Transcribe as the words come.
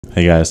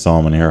Hey guys,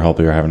 Solomon here. Hope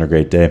you're having a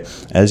great day.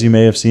 As you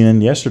may have seen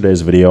in yesterday's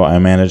video, I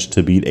managed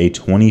to beat a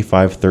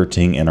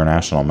 25-13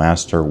 International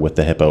Master with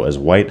the Hippo as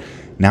white.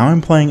 Now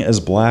I'm playing as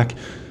black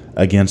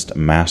against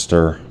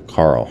Master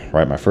Carl,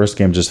 right? My first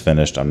game just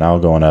finished. I'm now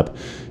going up,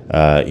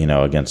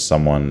 against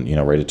someone,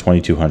 rated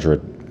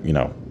 2200,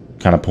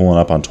 kind of pulling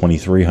up on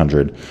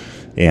 2300.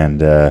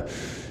 And,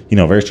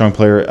 very strong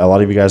player. A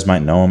lot of you guys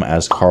might know him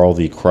as Carl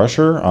the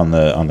Crusher on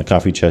the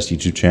Coffee Chess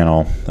YouTube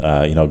channel.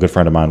 A good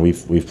friend of mine.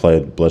 We've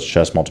played Blitz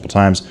Chess multiple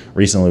times.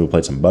 Recently, we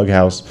played some Bug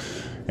House,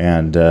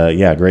 and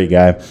great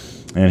guy.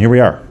 And here we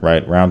are,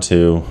 right? Round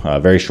two,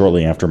 very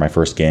shortly after my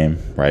first game,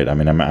 right? I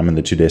mean, I'm in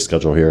the 2-day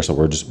schedule here, so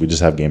we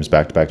just have games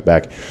back to back to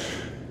back.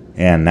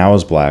 And now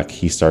as black,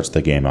 he starts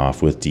the game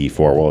off with d4.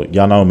 Well,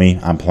 y'all know me.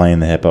 I'm playing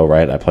the Hippo,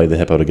 right? I played the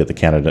Hippo to get the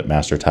candidate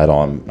master title.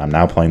 I'm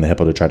now playing the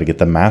Hippo to try to get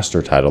the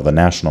master title, the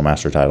national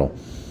master title.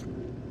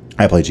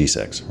 I play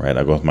g6, right?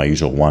 I go with my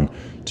usual 1,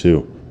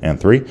 2, and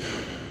 3.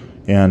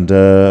 And,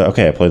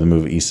 I play the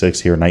move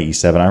e6 here, knight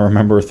e7. I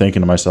remember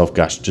thinking to myself,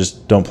 gosh,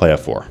 just don't play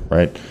f4,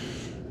 right?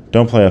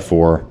 Don't play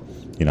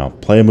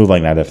f4. Play a move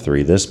like knight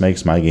f3. This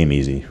makes my game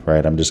easy,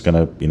 right? I'm just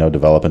going to,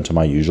 develop into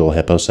my usual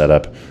Hippo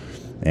setup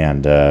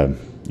and,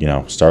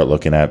 start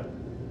looking at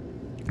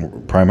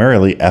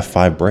primarily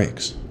f5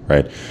 breaks,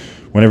 right?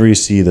 Whenever you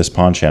see this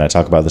pawn chain, I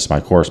talk about this in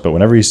my course, but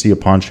whenever you see a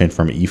pawn chain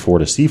from e4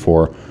 to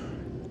c4,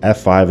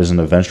 f5 is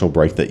an eventual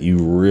break that you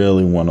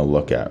really want to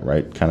look at,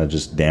 right? Kind of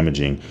just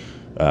damaging,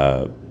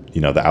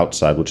 the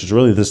outside, which is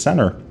really the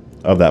center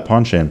of that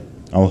pawn chain.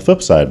 On the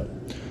flip side,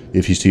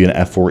 if you see an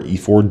f4,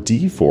 e4,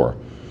 d4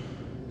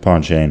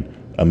 pawn chain,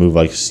 a move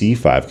like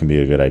c5 can be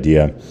a good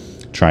idea,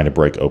 trying to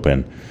break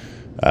open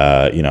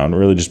and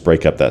really just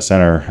break up that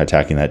center,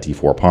 attacking that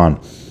d4 pawn.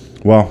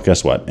 Well,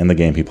 guess what? In the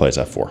game, he plays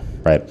f4,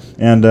 right?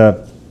 And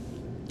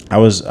I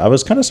was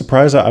kind of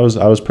surprised. I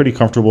was pretty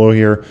comfortable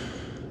here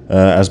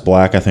as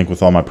black. I think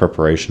with all my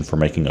preparation for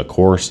making a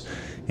course.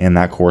 In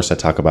that course, I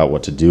talk about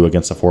what to do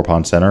against a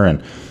 4-pawn center,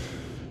 and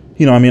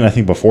I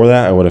think before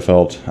that I would have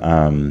felt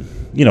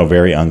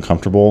very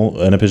uncomfortable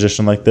in a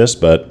position like this,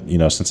 but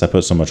since I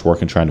put so much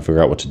work in trying to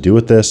figure out what to do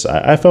with this,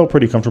 I felt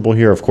pretty comfortable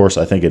here. Of course,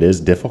 I think it is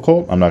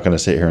difficult. I'm not going to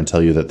sit here and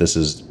tell you that this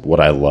is what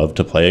I love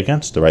to play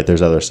against, right?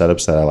 There's other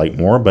setups that I like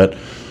more, but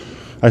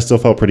I still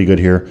felt pretty good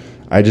here.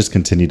 I just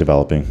continue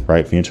developing,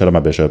 right? Fianchetto my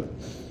bishop,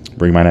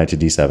 bring my knight to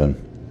d7.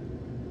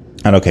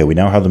 And okay, we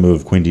now have the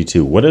move queen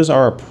d2. What is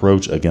our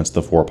approach against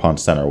the 4-pawn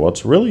center? Well,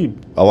 it's really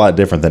a lot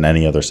different than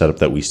any other setup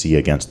that we see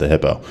against the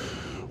Hippo.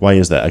 Why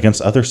is that?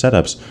 Against other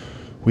setups,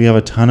 we have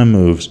a ton of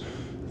moves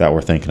that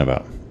we're thinking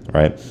about,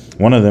 right?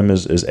 One of them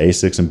is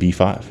a6 and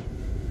b5,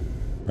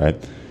 right?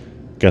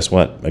 Guess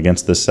what?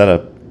 Against this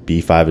setup,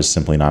 b5 is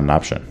simply not an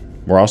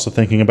option. We're also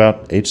thinking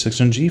about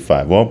h6 and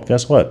g5. Well,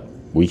 guess what?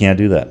 We can't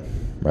do that,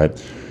 right?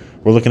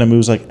 We're looking at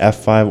moves like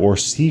f5 or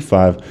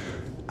c5.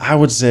 I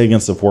would say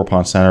against the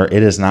 4-pawn center,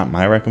 it is not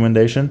my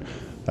recommendation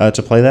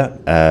to play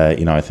that.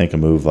 I think a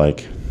move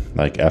like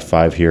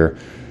f5 here,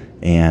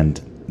 and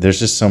there's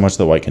just so much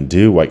that white can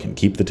do. White can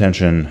keep the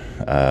tension.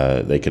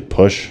 They could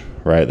push,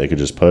 right? They could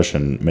just push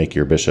and make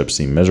your bishop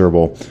seem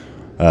miserable.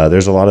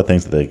 There's a lot of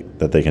things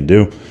that they can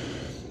do.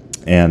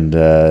 And,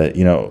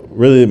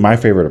 really my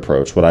favorite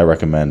approach, what I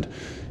recommend,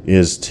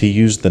 is to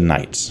use the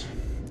knights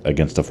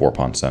against a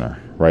 4-pawn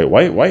center, right?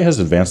 White has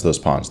advanced those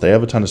pawns. They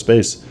have a ton of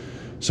space.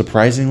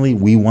 Surprisingly,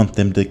 we want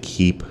them to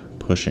keep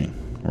pushing,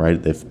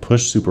 right? They've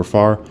pushed super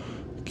far.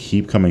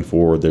 Keep coming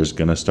forward. There's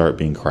going to start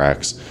being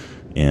cracks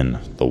in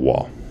the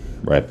wall.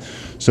 Right.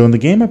 So in the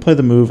game, I play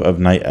the move of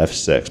knight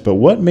f6. But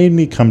what made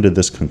me come to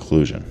this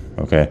conclusion?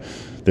 Okay.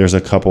 There's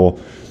a couple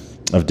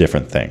of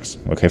different things.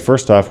 Okay.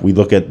 First off, we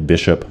look at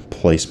bishop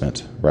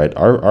placement, right?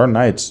 Our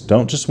knights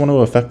don't just want to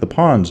affect the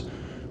pawns.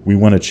 We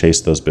want to chase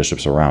those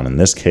bishops around. In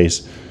this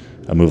case,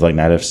 a move like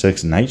knight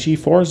f6, knight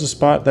g4 is a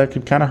spot that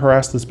could kind of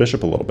harass this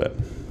bishop a little bit,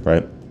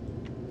 right?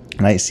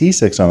 Knight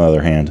c6, on the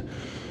other hand,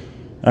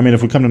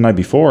 if we come to knight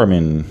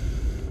b4,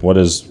 what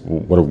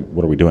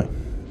are we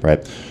doing,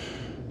 right?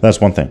 That's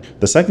one thing.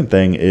 The second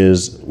thing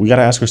is we got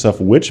to ask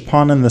ourselves which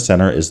pawn in the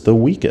center is the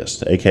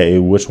weakest, aka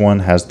which one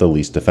has the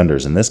least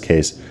defenders. In this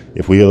case,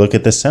 if we look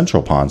at the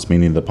central pawns,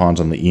 meaning the pawns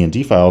on the E and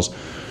D files,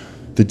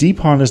 the D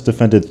pawn is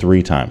defended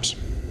 3 times.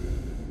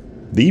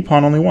 The E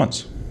pawn only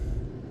once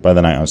by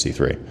the knight on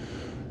c3.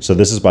 So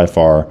this is by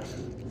far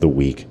the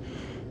weak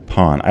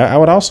pawn. I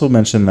would also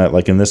mention that,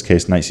 like in this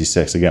case, knight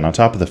c6, again, on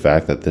top of the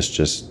fact that this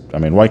just,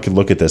 white could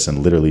look at this and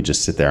literally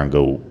just sit there and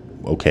go,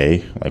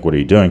 okay, like what are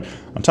you doing?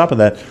 On top of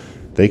that,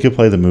 they could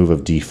play the move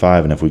of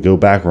d5, and if we go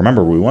back,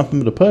 remember, we want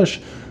them to push,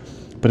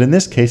 but in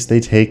this case, they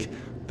take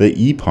the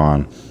e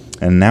pawn,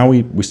 and now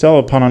we still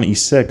have a pawn on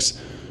e6,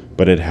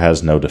 but it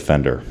has no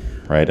defender,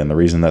 right? And the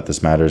reason that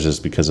this matters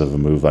is because of a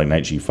move like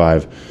knight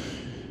g5.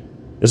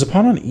 Is a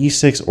pawn on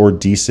e6 or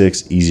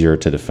d6 easier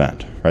to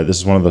defend, right? This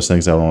is one of those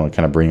things I want to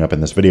kind of bring up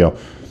in this video.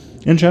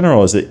 In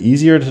general, is it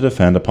easier to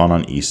defend a pawn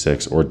on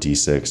e6 or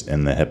d6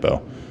 in the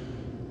Hippo?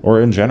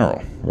 Or in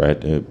general,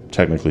 right?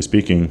 Technically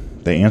speaking,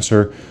 the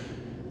answer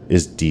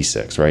is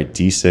d6, right?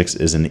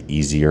 d6 is an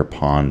easier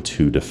pawn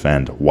to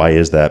defend. Why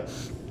is that?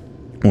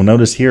 Well,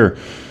 notice here,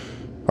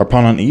 our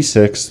pawn on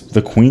e6,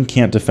 the queen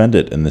can't defend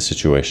it in this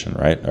situation,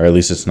 right? Or at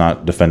least it's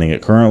not defending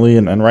it currently,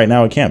 and right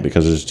now it can't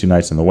because there's two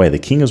knights in the way. The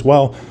king as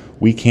well,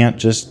 we can't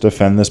just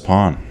defend this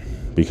pawn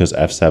because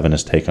f7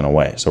 is taken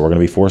away. So we're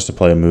going to be forced to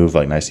play a move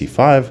like knight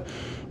c5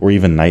 or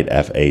even knight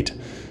f8,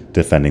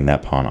 defending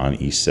that pawn on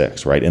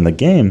e6, right? In the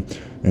game,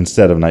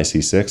 instead of knight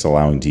c6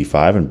 allowing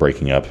d5 and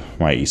breaking up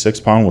my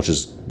e6 pawn, which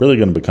is really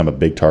going to become a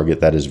big target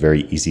that is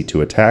very easy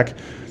to attack,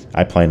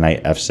 I play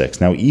knight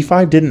f6. Now,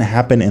 e5 didn't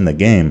happen in the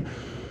game,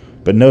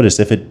 but notice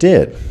if it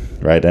did,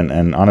 right?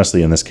 And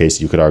honestly, in this case,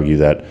 you could argue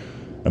that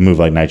a move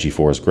like knight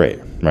g4 is great,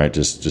 right?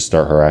 Just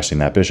start harassing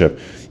that bishop.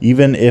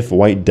 Even if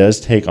white does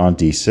take on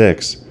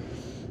d6,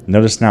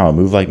 notice now a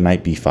move like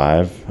knight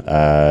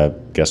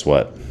b5, guess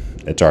what?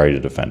 It's already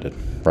defended,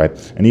 right?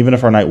 And even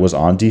if our knight was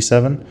on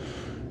d7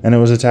 and it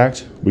was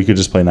attacked, we could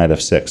just play knight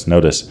f6.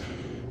 Notice,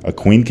 a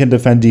queen can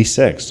defend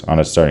d6 on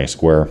its starting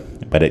square,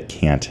 but it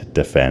can't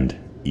defend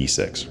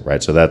e6,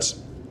 right? So that's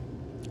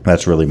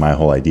really my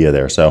whole idea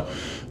there. So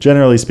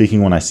generally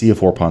speaking, when I see a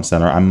 4-pawn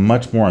center, I'm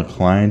much more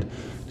inclined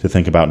to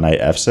think about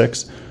knight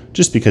f6,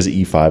 just because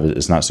e5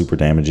 is not super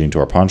damaging to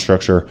our pawn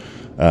structure,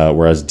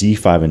 whereas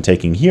d5 and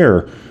taking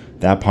here,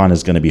 that pawn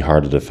is going to be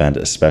hard to defend,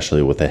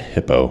 especially with a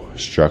hippo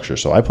structure.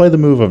 So I play the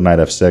move of knight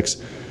f6,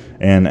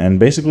 and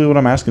basically what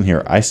I'm asking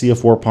here, I see a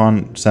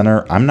 4-pawn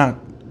center. I'm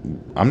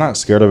not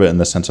scared of it in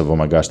the sense of, oh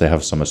my gosh, they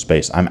have so much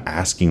space. I'm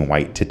asking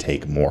white to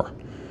take more,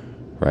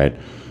 right?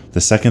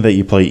 The second that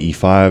you play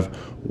e5,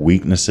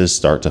 weaknesses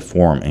start to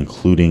form,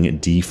 including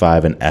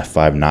d5 and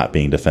f5 not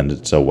being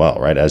defended so well,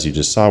 right? As you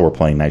just saw, we're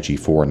playing knight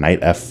g4.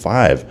 Knight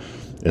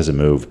f5 is a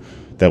move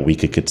that we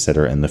could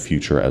consider in the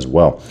future as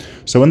well.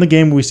 So in the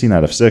game, we see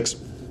knight f6.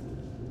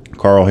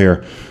 Carl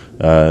here,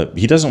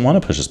 he doesn't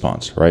want to push his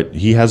pawns, right?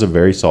 He has a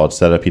very solid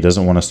setup. He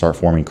doesn't want to start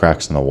forming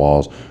cracks in the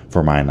walls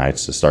for my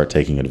knights to start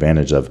taking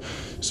advantage of.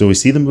 So we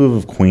see the move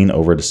of queen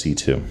over to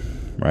c2,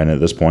 right? And at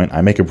this point,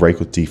 I make a break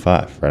with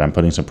d5, right? I'm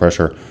putting some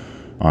pressure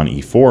on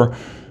e4,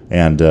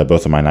 and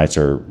both of my knights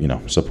are,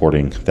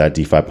 supporting that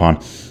d5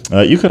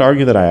 pawn. You could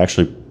argue that I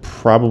actually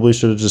probably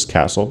should have just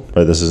castled,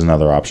 but this is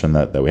another option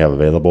that we have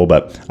available.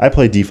 But I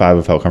played d5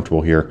 and felt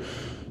comfortable here.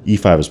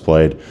 e5 is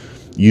played.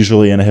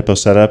 Usually in a hippo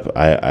setup,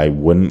 I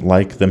wouldn't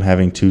like them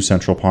having two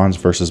central pawns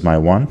versus my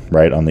one,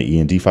 right, on the e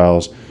and d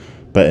files.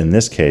 But in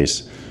this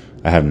case,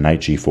 I have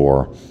knight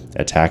g4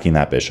 attacking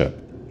that bishop,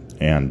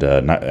 and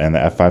the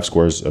f5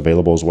 square is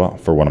available as well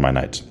for one of my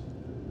knights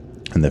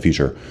in the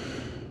future.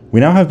 We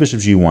now have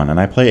bishop g1,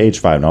 and I play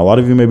h5. Now, a lot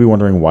of you may be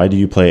wondering, why do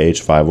you play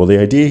h5? Well, the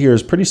idea here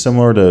is pretty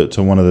similar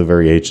to one of the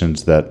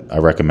variations that I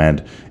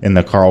recommend in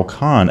the Carl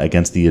Khan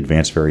against the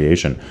advanced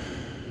variation.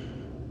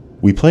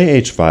 We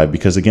play h5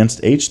 because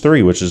against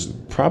h3, which is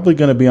probably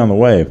going to be on the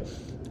way,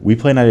 we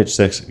play knight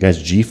h6.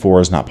 Guys,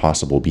 g4 is not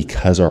possible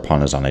because our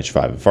pawn is on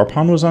h5. If our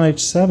pawn was on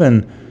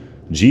h7,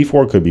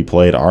 g4 could be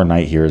played. Our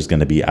knight here is going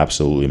to be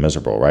absolutely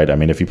miserable, right? I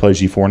mean, if you play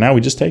g4 now, we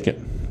just take it,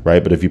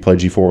 right? But if you play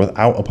g4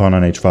 without a pawn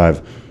on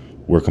h5,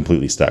 we're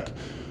completely stuck.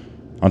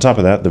 On top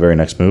of that, the very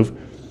next move,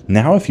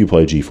 now if you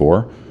play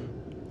g4,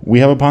 we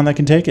have a pawn that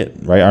can take it,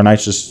 right? Our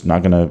knight's just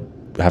not going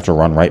to have to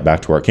run right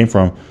back to where it came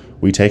from.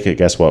 We take it,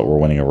 guess what? We're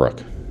winning a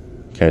rook.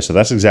 Okay, so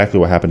that's exactly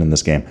what happened in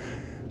this game.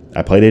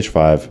 I played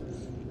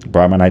h5,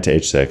 brought my knight to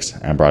h6,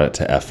 and brought it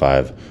to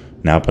f5,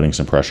 now putting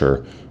some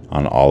pressure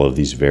on all of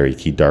these very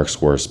key dark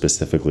squares,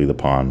 specifically the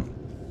pawn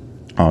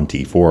on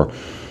d4.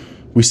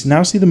 We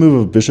now see the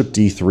move of bishop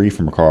d3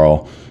 from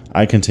Carl.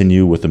 I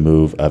continue with the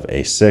move of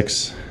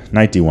a6.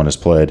 Knight d1 is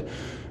played,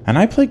 and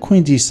I played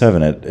queen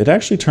d7. It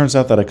actually turns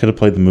out that I could have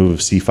played the move of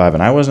c5,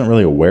 and I wasn't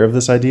really aware of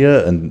this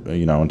idea, and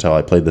until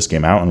I played this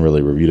game out and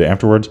really reviewed it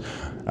afterwards.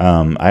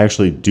 I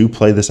actually do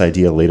play this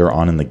idea later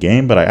on in the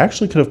game, but I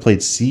actually could have played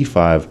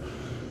c5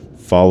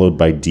 followed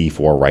by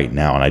d4 right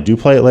now, and I do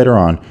play it later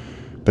on,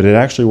 but it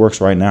actually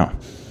works right now.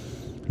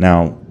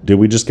 Now, did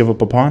we just give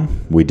up a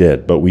pawn? We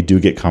did, but we do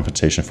get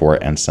compensation for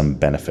it and some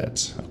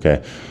benefits,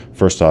 okay?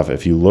 First off,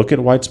 if you look at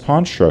white's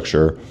pawn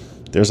structure,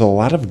 there's a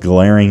lot of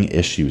glaring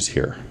issues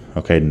here,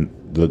 okay?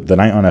 The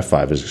knight on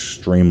f5 is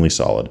extremely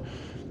solid,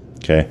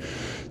 okay?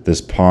 This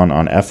pawn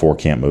on f4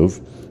 can't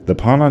move. The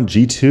pawn on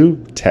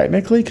g2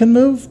 technically can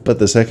move, but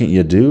the second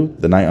you do,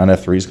 the knight on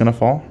f3 is going to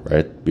fall,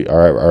 right?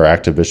 Our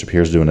active bishop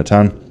here is doing a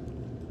ton.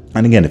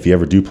 And again, if you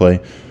ever do play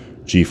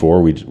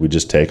g4, we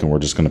just take and we're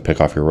just going to pick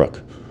off your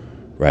rook,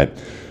 right?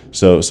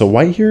 So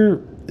white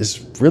here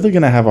is really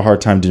going to have a hard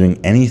time doing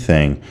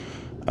anything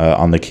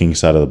on the king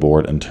side of the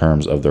board in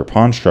terms of their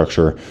pawn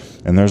structure.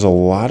 And there's a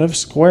lot of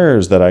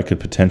squares that I could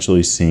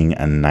potentially seeing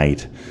a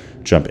knight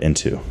jump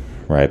into,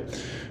 right?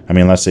 I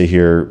mean, let's say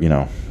here,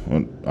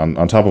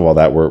 on top of all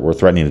that, we're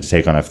threatening to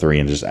take on f3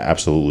 and just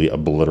absolutely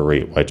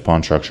obliterate white's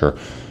pawn structure.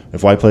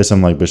 If white plays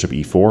something like bishop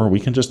e4, we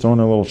can just throw in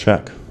a little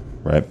check,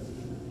 right?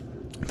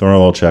 Throw in a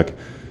little check.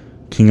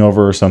 King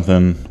over or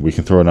something, we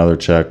can throw another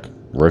check.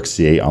 Rook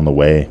c8 on the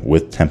way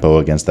with tempo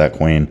against that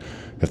queen.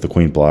 If the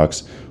queen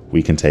blocks,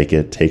 we can take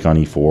it, take on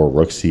e4,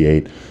 rook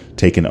c8,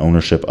 taken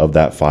ownership of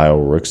that file.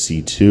 Rook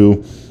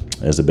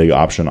c2 is a big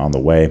option on the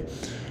way.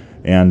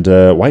 And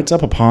white's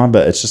up a pawn,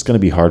 but it's just going to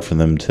be hard for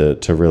them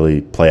to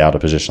really play out a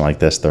position like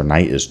this. Their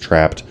knight is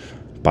trapped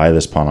by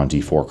this pawn on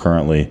d4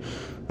 currently.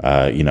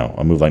 You know,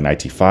 a move like knight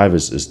t5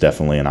 is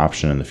definitely an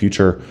option in the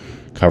future,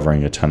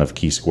 covering a ton of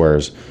key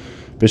squares.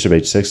 Bishop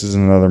h6 is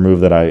another move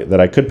that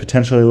I could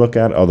potentially look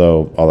at,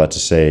 although all that to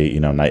say,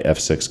 you know, knight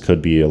f6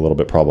 could be a little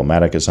bit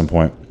problematic at some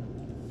point.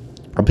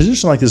 A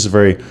position like this is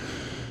very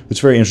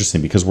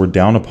interesting because we're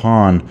down a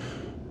pawn,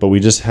 but we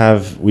just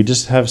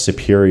have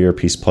superior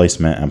piece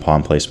placement and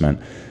pawn placement,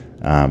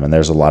 and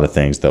there's a lot of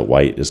things that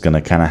white is going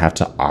to kind of have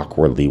to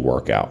awkwardly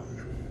work out,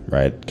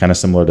 right? Kind of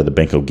similar to the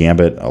Benko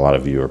Gambit. A lot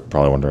of you are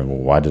probably wondering, well,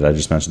 why did I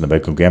just mention the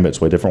Benko Gambit?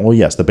 It's way different. Well,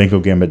 yes, the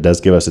Benko Gambit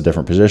does give us a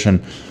different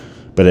position,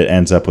 but it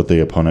ends up with the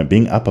opponent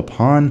being up a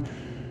pawn,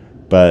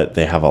 but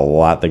they have a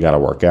lot they got to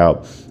work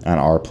out, and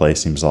our play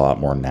seems a lot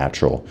more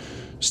natural,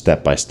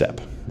 step by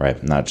step,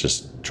 right? Not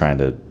just trying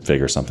to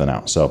figure something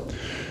out. So,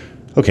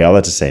 okay, all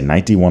that to say,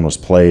 knight d1 was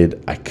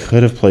played. I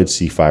could have played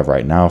c5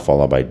 right now,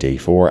 followed by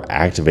d4,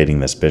 activating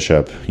this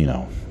bishop, you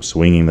know,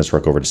 swinging this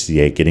rook over to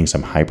c8, getting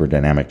some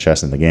hyperdynamic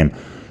chess in the game.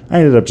 I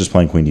ended up just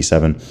playing queen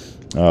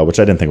d7, which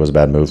I didn't think was a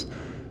bad move.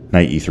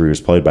 Knight e3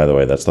 was played, by the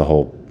way. That's the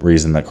whole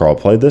reason that Carl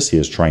played this. He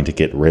is trying to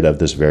get rid of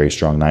this very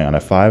strong knight on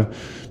f5,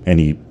 and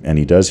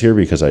he does here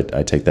because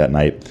I take that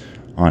knight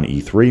on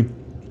e3.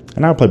 And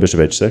now I play bishop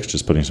h6,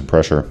 just putting some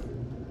pressure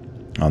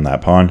on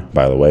that pawn.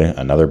 By the way,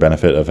 another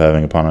benefit of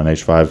having a pawn on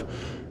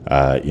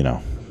h5, you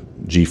know,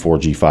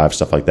 g4, g5,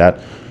 stuff like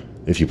that.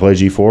 If you play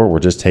g4, we're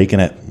just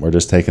taking it. We're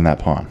just taking that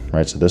pawn,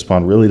 right? So this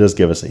pawn really does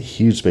give us a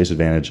huge space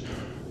advantage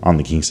on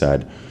the king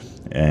side.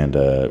 And,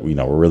 you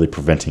know, we're really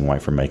preventing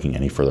white from making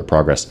any further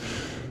progress.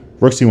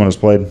 Rook c1 is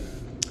played.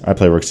 I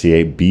play rook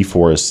c8.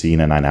 b4 is seen,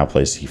 and I now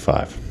play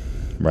c5,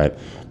 right?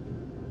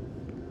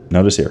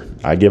 Notice here,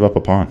 I give up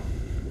a pawn.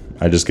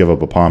 I just give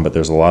up a pawn, but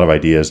there's a lot of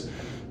ideas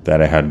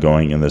that I had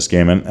going in this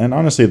game. And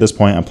honestly, at this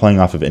point, I'm playing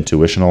off of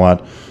intuition a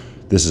lot.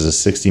 This is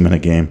a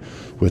 60-minute game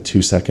with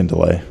 2-second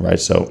delay, right?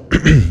 So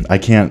I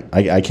can't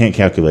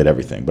calculate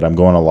everything, but I'm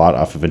going a lot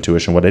off of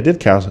intuition. What I did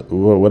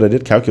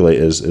calculate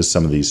is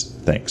some of these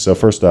things. So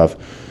first off,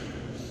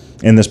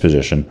 in this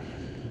position,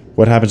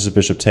 what happens if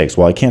bishop takes?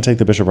 Well, I can't take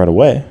the bishop right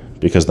away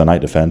because the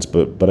knight defends,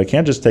 but I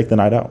can't just take the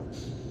knight out,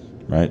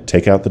 right?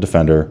 Take out the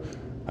defender.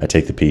 I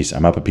take the piece.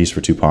 I'm up a piece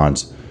for 2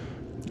 pawns,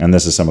 and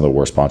this is some of the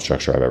worst pawn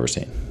structure I've ever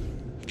seen.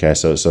 Okay,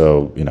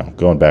 so you know,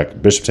 going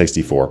back, bishop takes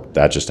d4,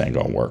 that just ain't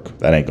gonna work.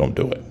 That ain't gonna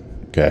do it.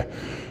 Okay,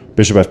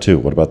 bishop f2,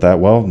 what about that?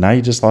 Well, now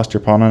you just lost your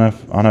pawn on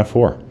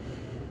f4,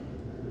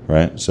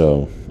 right?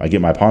 So I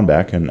get my pawn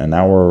back, and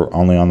now we're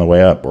only on the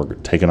way up. We're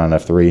taking on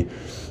f3.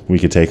 We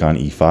could take on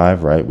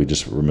e5, right? We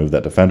just remove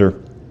that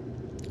defender.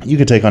 You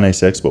could take on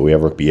a6, but we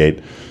have rook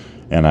b8,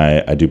 and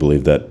I do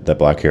believe that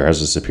black here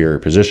has a superior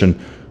position.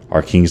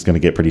 Our king's gonna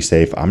get pretty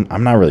safe.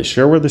 I'm not really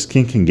sure where this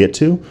king can get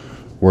to,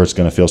 where it's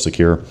gonna feel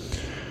secure.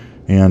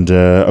 And,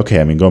 okay,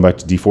 I mean, going back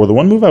to d4, the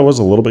one move I was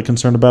a little bit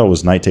concerned about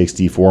was knight takes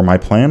d4. My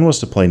plan was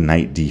to play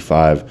knight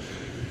d5.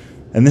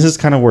 And this is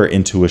kind of where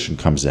intuition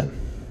comes in,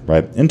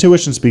 right?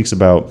 Intuition speaks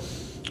about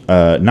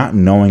not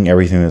knowing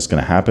everything that's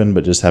going to happen,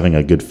 but just having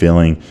a good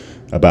feeling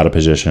about a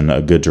position,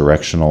 a good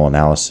directional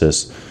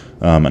analysis,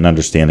 an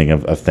understanding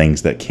of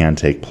things that can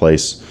take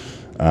place.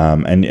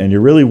 And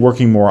you're really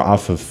working more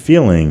off of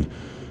feeling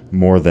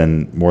more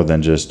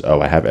than just,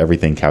 oh, I have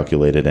everything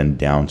calculated and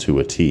down to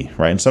a T,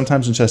 right? And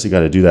sometimes in chess you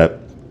got to do that,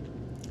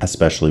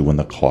 especially when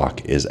the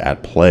clock is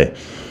at play.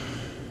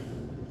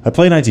 I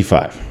play knight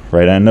d5,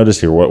 right? And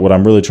notice here, what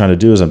I'm really trying to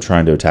do is I'm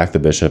trying to attack the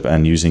bishop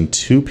and using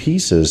 2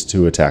 pieces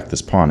to attack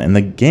this pawn. In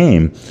the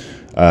game,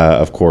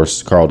 of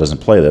course, Carl doesn't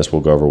play this.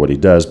 We'll go over what he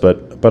does,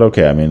 but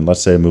okay, I mean,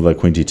 let's say a move like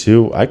queen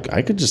d2,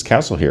 I could just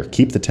castle here,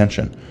 keep the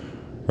tension,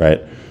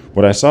 right?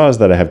 What I saw is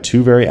that I have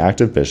 2 very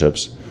active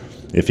bishops.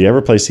 If you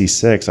ever play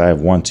c6, I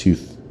have 1, 2,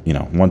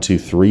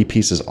 3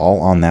 pieces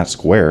all on that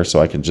square, so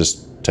I can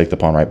just take the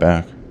pawn right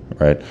back,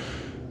 right?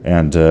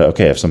 And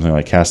okay, if something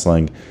like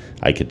castling,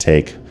 I could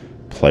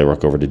play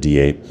rook over to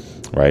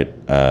d8, right?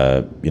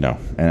 You know,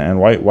 and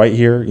white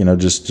here, you know,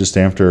 just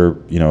after,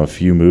 you know, a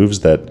few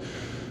moves that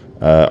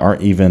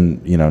aren't even,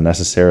 you know,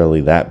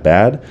 necessarily that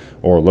bad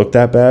or look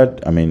that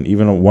bad. I mean,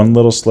 even one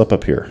little slip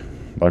up here,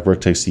 like rook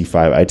takes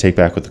c5, I take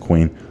back with the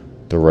queen,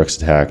 the rook's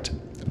attacked,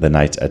 the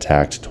knight's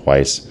attacked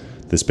twice.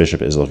 This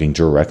bishop is looking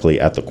directly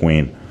at the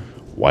queen.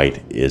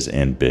 White is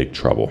in big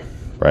trouble,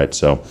 right?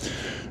 So,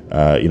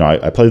 you know,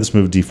 I play this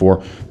move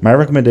d4. My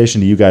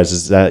recommendation to you guys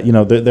is that, you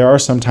know, there are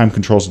some time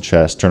controls in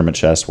chess, tournament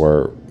chess,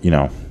 where, you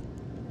know,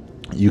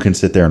 you can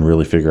sit there and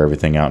really figure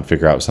everything out and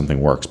figure out if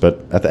something works.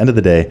 But at the end of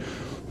the day,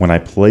 when I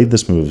played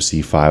this move of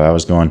c5, I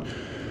was going,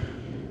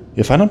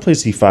 if I don't play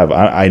c5,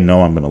 I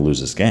know I'm going to lose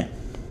this game.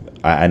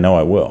 I know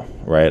I will,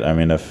 right? I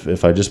mean,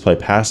 if I just play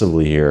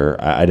passively here,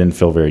 I didn't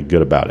feel very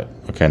good about it.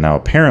 Okay, now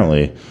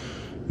apparently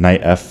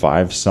knight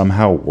f5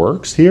 somehow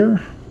works here.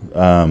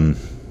 I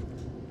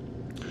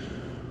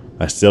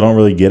still don't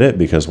really get it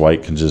because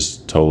white can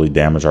just totally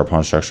damage our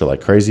pawn structure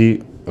like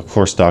crazy. Of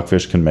course,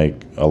 Stockfish can make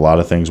a lot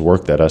of things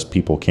work that us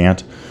people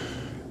can't.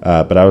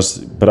 But I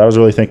was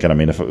really thinking, I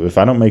mean, if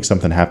I don't make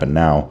something happen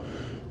now,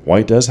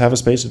 White does have a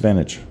space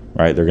advantage,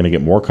 right? They're going to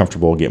get more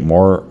comfortable, get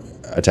more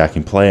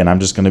attacking play, and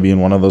I'm just going to be in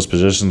one of those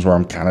positions where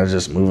I'm kind of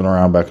just moving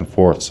around back and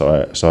forth.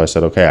 So I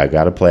said, okay, I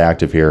got to play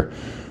active here,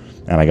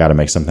 and I got to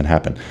make something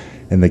happen.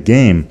 In the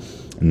game,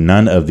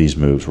 none of these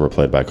moves were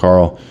played by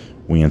Carl.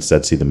 We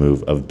instead see the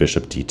move of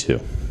bishop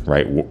d2,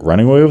 right?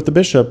 Running away with the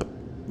bishop,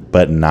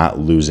 but not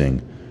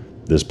losing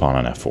this pawn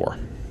on f4.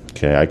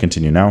 Okay, I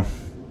continue now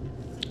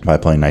by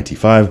playing knight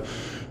d5.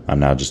 I'm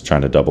now just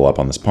trying to double up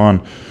on this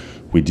pawn.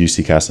 We do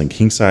see castling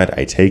kingside.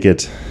 I take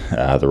it.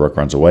 The rook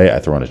runs away. I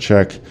throw in a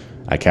check.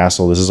 I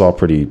castle. This is all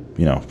pretty,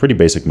 pretty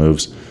basic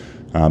moves.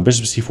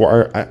 Bishop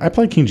c4. I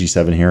play king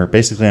g7 here.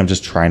 Basically, I'm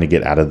just trying to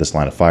get out of this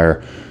line of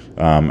fire.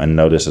 And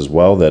notice as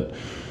well that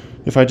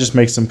if I just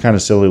make some kind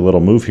of silly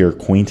little move here,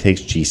 queen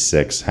takes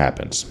g6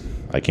 happens.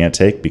 I can't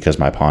take because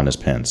my pawn is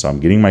pinned. So I'm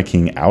getting my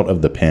king out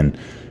of the pin,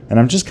 and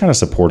I'm just kind of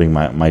supporting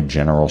my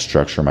general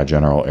structure, my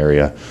general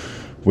area.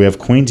 We have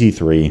queen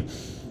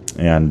d3.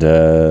 And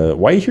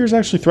White here is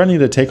actually threatening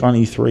to take on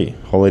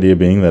e3. Whole idea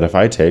being that if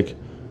I take,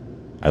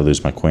 I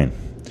lose my queen.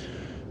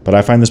 But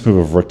I find this move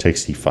of rook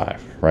takes e5,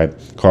 right?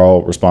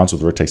 Carl responds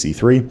with rook takes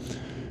e3.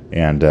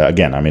 And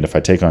again, I mean, if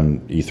I take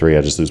on e3,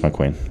 I just lose my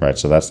queen, right?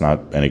 So that's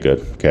not any good,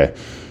 okay?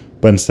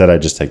 But instead, I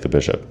just take the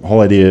bishop.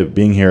 Whole idea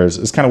being here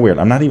is kind of weird.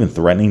 I'm not even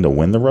threatening to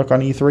win the rook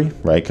on e3,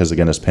 right? Because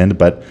again, it's pinned.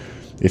 But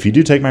if you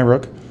do take my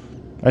rook,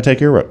 I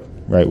take your rook,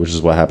 right? Which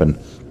is what happened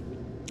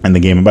in the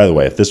game. And by the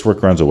way, if this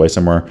rook runs away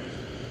somewhere,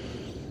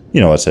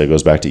 let's say it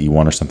goes back to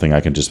e1 or something,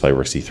 I can just play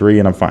rook c3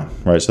 and I'm fine,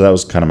 right? So that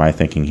was kind of my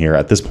thinking here.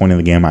 At this point in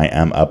the game, I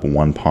am up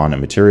one pawn in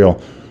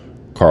material.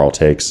 Carl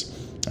takes.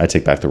 I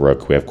take back the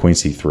rook. We have queen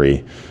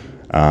c3.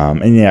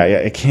 And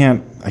yeah, I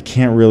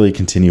can't really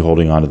continue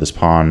holding on to this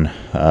pawn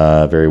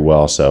very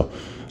well. So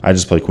I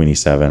just play queen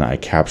e7. I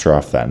capture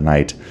off that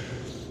knight.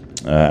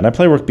 And I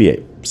play rook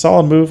b8.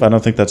 Solid move. I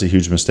don't think that's a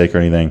huge mistake or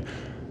anything.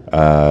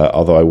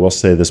 Although I will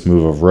say this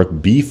move of rook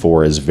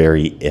b4 is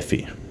very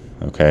iffy.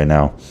 Okay,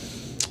 now...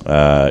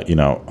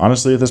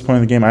 honestly, at this point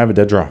in the game, I have a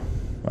dead draw.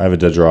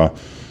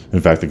 In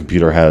fact, the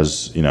computer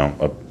has,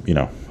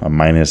 a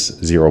minus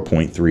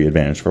 0.3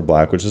 advantage for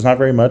black, which is not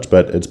very much,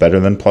 but it's better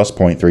than plus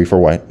 0.3 for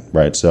white,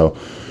 right? So,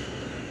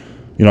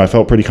 I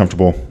felt pretty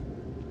comfortable.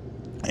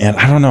 And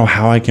I don't know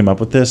how I came up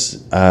with this,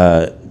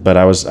 but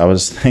I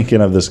was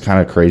thinking of this kind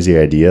of crazy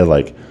idea,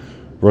 like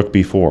rook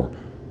b4,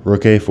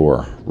 rook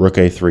a4, rook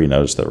a3.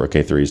 Notice that rook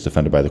a3 is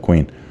defended by the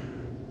queen.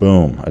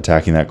 Boom,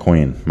 attacking that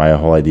queen. My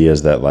whole idea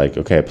is that, like,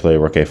 okay, I play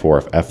rook a4.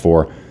 If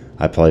f4,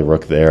 I play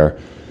rook there.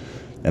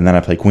 And then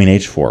I play queen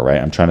h4,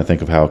 right? I'm trying to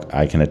think of how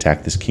I can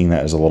attack this king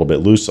that is a little bit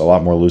loose, a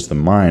lot more loose than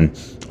mine,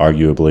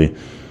 arguably.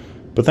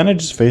 But then I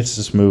just faced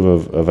this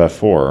move of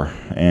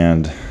f4,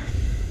 and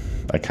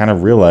I kind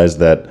of realized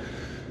that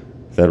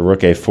rook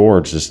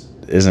a4 just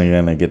isn't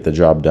going to get the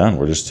job done.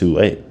 We're just too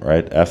late,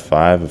 right?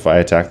 f5, if I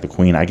attack the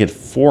queen, I get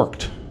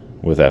forked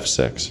with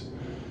f6,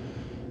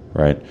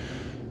 right?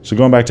 So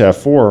going back to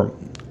f4,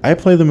 I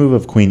play the move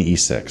of queen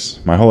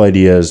e6. My whole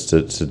idea is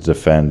to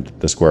defend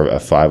the square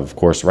of f5, of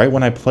course. Right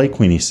when I play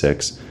queen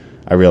e6,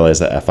 I realize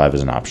that f5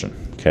 is an option,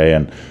 okay?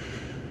 And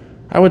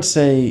I would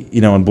say,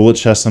 in bullet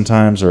chess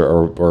sometimes,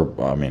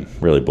 or I mean,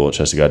 really bullet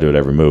chess, you got to do it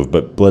every move,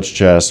 but blitz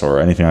chess or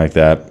anything like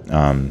that,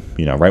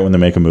 right when they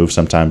make a move,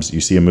 sometimes you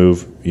see a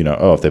move,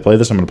 oh, if they play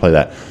this, I'm going to play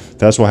that.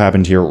 That's what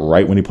happened here.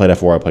 Right when he played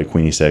f4, I played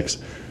queen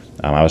e6.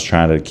 I was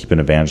trying to keep an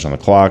advantage on the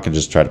clock and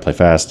just try to play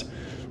fast.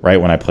 Right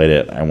when I played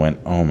it, I went,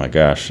 oh my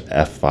gosh,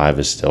 f5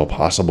 is still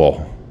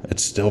possible.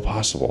 It's still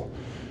possible,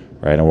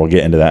 right? And we'll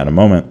get into that in a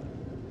moment.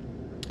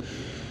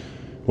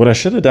 What I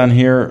should have done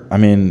here, I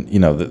mean,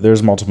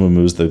 there's multiple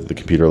moves that the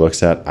computer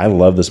looks at. I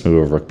love this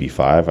move of rook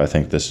b5. I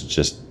think this is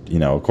just,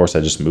 of course,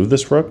 I just moved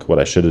this rook. What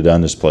I should have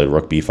done is play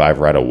rook b5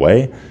 right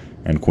away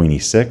and queen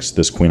e6.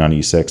 This queen on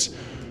e6,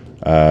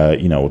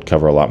 would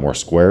cover a lot more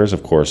squares.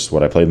 Of course,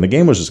 what I played in the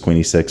game was just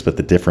queen e6, but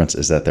the difference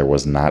is that there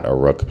was not a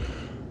rook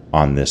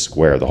on this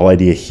square. The whole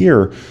idea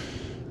here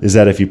is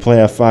that if you play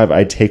f5,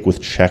 I take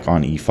with check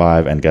on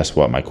e5, and guess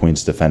what? My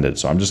queen's defended.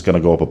 So I'm just going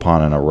to go up a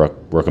pawn in a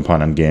rook and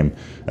pawn endgame,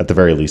 at the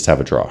very least have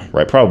a draw,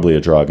 right? Probably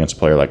a draw against a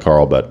player like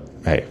Carl, but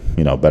hey,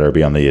 better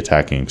be on the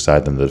attacking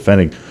side than the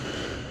defending.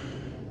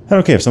 And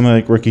okay, if something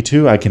like rook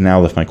e2, I can now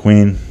lift my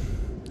queen.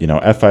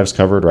 f5's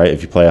covered, right?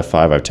 If you play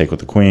f5, I take with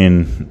the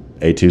queen,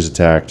 a2's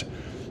attacked.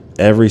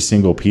 Every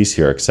single piece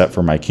here, except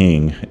for my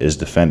king, is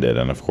defended.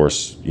 And of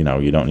course, you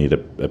don't need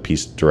a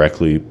piece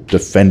directly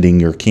defending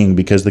your king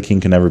because the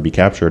king can never be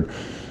captured.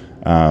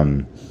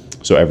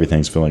 So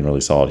everything's feeling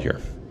really solid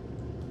here.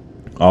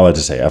 All I had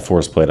to say, f4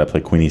 is played. I play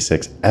queen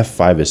e6.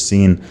 f5 is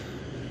seen.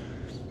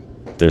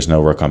 There's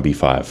no rook on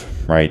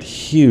b5, right?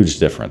 Huge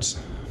difference.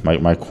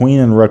 My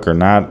queen and rook are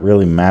not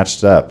really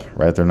matched up,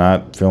 right? They're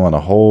not feeling a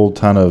whole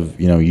ton of,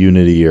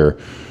 unity or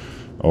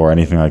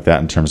anything like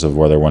that in terms of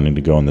where they're wanting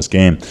to go in this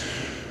game.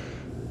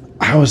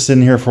 I was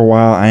sitting here for a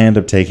while. I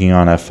ended up taking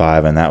on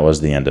f5, and that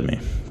was the end of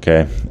me.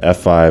 Okay,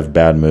 f5,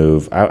 bad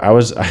move. I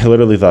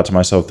literally thought to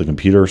myself, the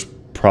computer's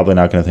probably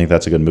not going to think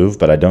that's a good move,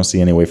 but I don't see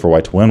any way for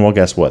white to win. Well,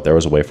 guess what? There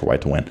was a way for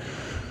white to win.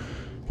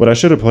 What I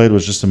should have played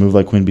was just a move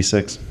like queen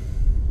b6.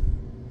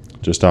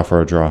 Just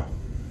offer a draw,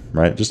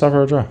 right? Just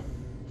offer a draw,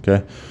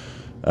 okay?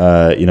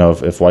 You know,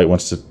 if white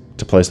wants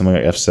to play something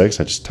like f6,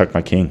 I just tuck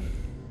my king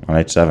on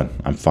h7.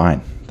 I'm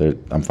fine.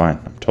 I'm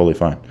fine. I'm totally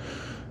fine.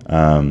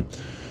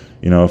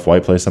 You know, if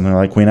white plays something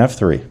like queen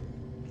f3,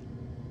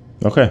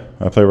 okay,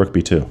 I play rook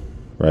b2,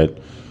 right?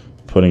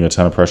 Putting a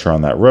ton of pressure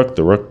on that rook.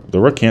 The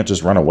rook can't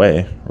just run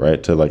away,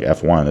 right, to like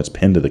f1. It's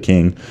pinned to the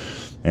king.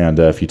 And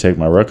if you take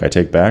my rook, I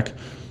take back.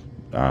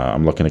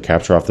 I'm looking to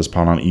capture off this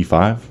pawn on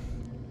e5.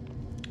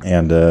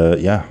 And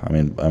yeah, I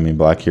mean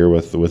black here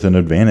with an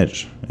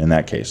advantage in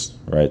that case,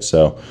 right?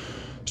 So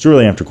it's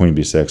really after queen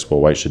b6,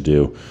 what white should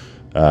do,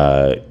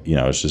 you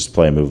know, is just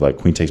play a move like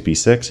queen takes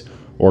b6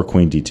 or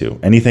queen d2.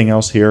 Anything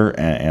else here,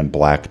 and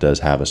black does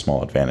have a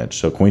small advantage.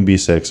 So queen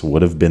b6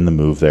 would have been the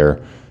move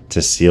there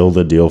to seal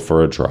the deal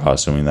for a draw,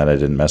 assuming that I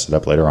didn't mess it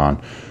up later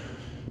on.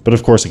 But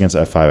of course, against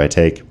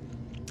f5,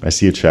 I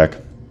see a check,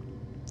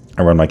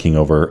 I run my king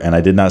over, and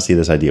I did not see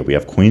this idea. We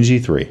have queen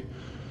g3,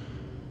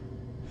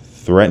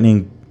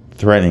 threatening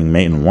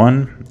mate in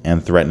 1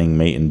 and threatening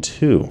mate in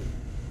 2,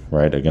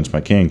 right, against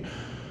my king.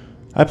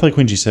 I play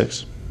queen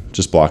g6,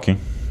 just blocking,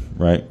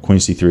 right? Queen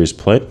c3 is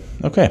played.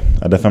 Okay,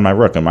 I defend my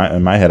rook. In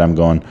my head, I'm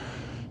going,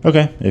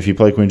 okay, if you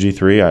play queen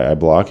g3, I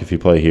block. If you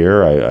play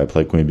here, I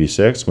play queen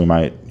b6. We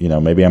might, you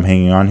know, maybe I'm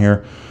hanging on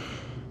here.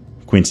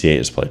 Queen c8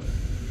 is played.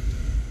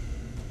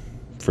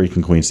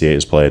 Freaking queen c8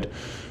 is played.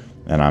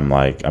 And I'm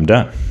like, I'm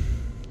done.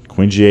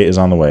 Queen g8 is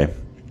on the way,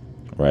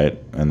 right?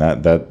 And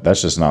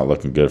that's just not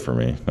looking good for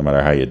me, no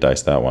matter how you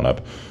dice that one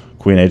up.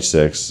 Queen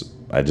h6,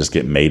 I just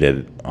get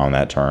mated on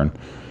that turn.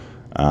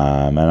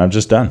 And I'm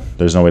just done.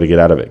 There's no way to get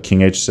out of it. King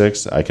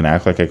h6, I can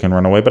act like I can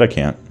run away, but I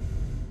can't.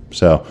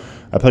 So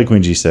I play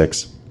queen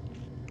g6.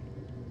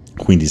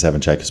 Queen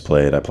d7 check is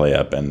played. I play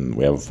up, and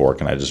we have a fork,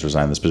 and I just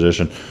resign this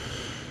position.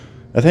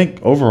 I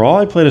think overall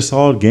I played a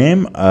solid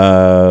game,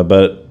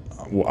 but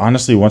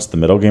honestly, once the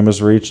middle game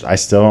was reached, I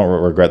still don't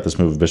regret this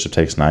move of bishop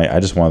takes knight. I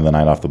just wanted the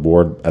knight off the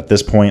board. At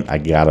this point, I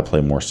got to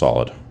play more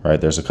solid, right?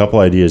 There's a couple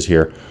ideas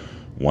here.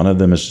 One of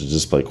them is to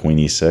just play queen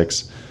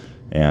e6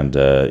 and,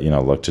 you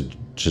know, look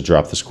to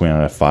drop this queen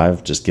on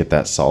f5, just get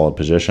that solid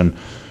position.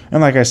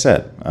 And like I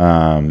said,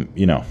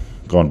 you know,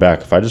 going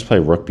back, if I just play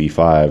rook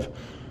b5,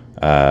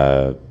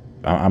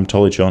 I'm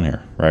totally chilling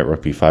here, right?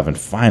 Rook b5, and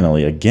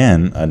finally,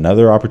 again,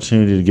 another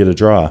opportunity to get a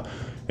draw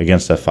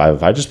against f5.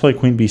 If I just play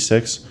queen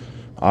b6,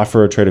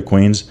 offer a trade of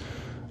queens,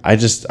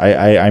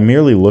 I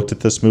merely looked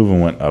at this move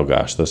and went, oh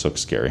gosh, this looks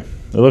scary.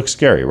 It looks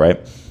scary, right?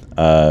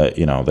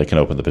 You know, they can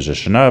open the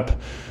position up.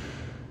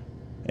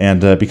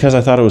 And because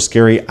I thought it was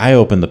scary, I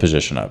opened the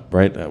position up,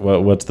 right?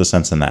 What's the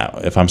sense in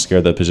that? If I'm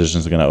scared that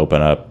position's going to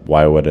open up,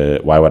 why would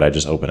I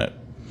just open it?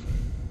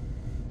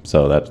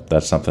 So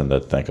that's something to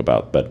think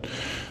about. But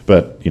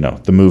you know,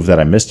 the move that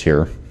I missed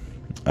here,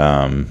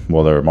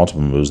 well, there are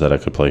multiple moves that I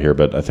could play here,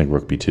 but I think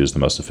rook b2 is the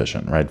most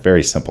efficient, right?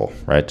 Very simple,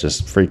 right?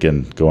 Just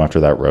freaking go after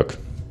that rook.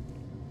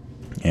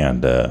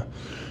 And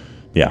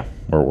yeah,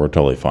 we're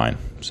totally fine.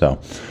 So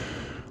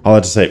all I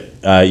have to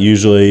say,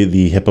 usually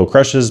the hippo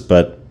crushes,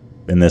 but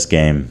in this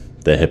game,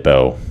 the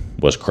hippo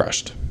was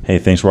crushed. Hey,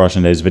 thanks for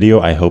watching today's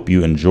video. I hope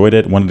you enjoyed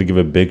it. Wanted to give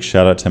a big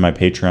shout out to my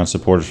Patreon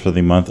supporters for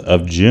the month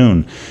of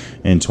June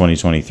in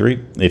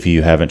 2023. If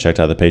you haven't checked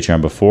out the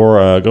Patreon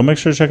before, go make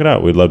sure to check it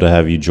out. We'd love to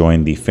have you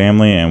join the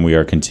family, and we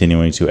are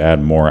continuing to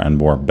add more and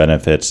more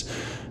benefits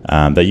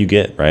that you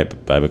get,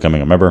 right, by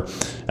becoming a member.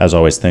 As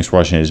always, thanks for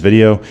watching today's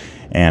video,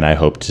 and I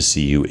hope to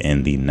see you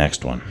in the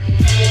next one.